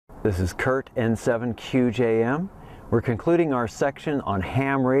This is Kurt, N7QJM. We're concluding our section on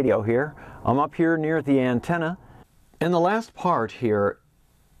ham radio here. I'm up here near the antenna. In the last part here,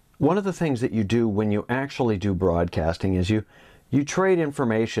 one of the things that you do when you actually do broadcasting is you trade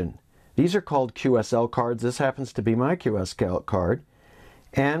information. These are called QSL cards. This happens to be my QSL card.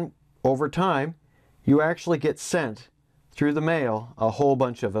 And over time, you actually get sent through the mail a whole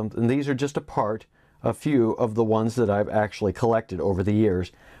bunch of them. And these are just a few of the ones that I've actually collected over the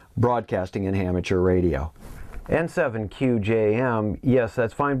years broadcasting in amateur radio. N7QJM, yes,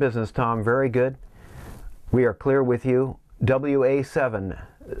 that's fine business, Tom, very good. We are clear with you. WA7OB,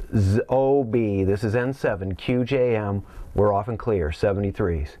 this is N7QJM, we're off and clear,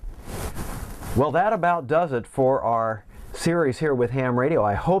 73s. Well, that about does it for our series here with ham radio.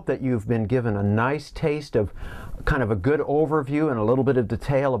 I hope that you've been given a nice taste of kind of a good overview and a little bit of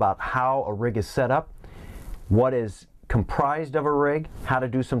detail about how a rig is set up, what is comprised of a rig, how to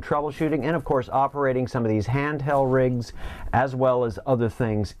do some troubleshooting, and of course operating some of these handheld rigs as well as other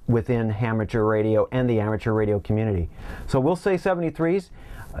things within amateur radio and the amateur radio community. So we'll say 73s.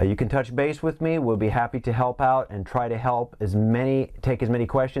 You can touch base with me. We'll be happy to help out and try to help take as many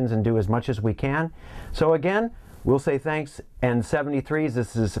questions and do as much as we can. So again, we'll say thanks, N73s.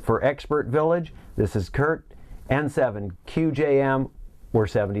 This is for Expert Village. This is Kurt, N7QJM. We're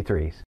 73s.